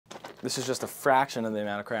This is just a fraction of the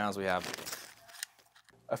amount of crayons we have.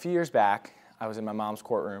 A few years back, I was in my mom's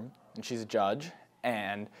courtroom, and she's a judge,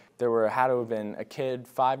 and there had to have been a kid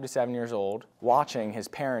 5 to 7 years old watching his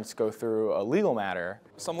parents go through a legal matter.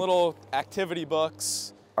 Some little activity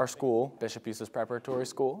books. Our school, Bishop Eustace Preparatory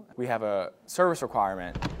School, we have a service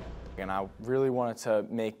requirement, and I really wanted to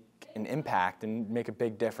make an impact and make a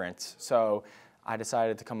big difference. So I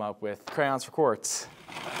decided to come up with Crayons for Courts.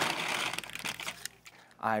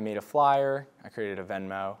 I made a flyer, I created a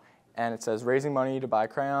Venmo, and it says, raising money to buy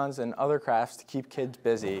crayons and other crafts to keep kids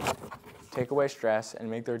busy, take away stress, and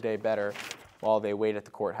make their day better while they wait at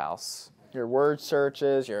the courthouse. Your word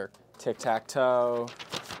searches, your tic-tac-toe,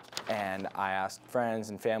 and I asked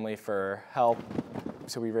friends and family for help.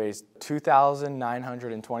 So we raised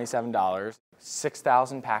 $2,927,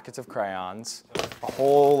 6,000 packets of crayons, a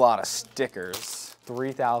whole lot of stickers,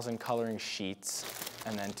 3,000 coloring sheets,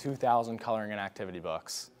 and then 2,000 coloring and activity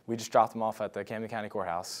books. We just dropped them off at the Camden County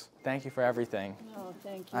Courthouse. Thank you for everything. Oh,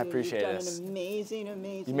 thank you. I appreciate it. You've done an amazing,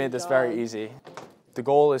 amazing You made this job. very easy. The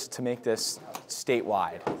goal is to make this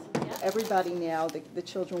statewide. Everybody now, the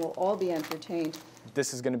children will all be entertained.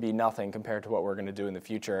 This is going to be nothing compared to what we're going to do in the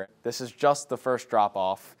future. This is just the first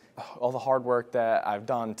drop-off. All the hard work that I've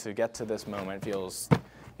done to get to this moment feels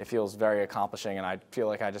very accomplishing, and I feel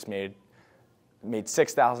like I just made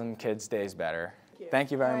 6,000 kids' days better.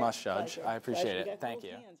 Thank you very much, Judge. I appreciate it. Thank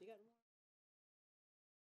you.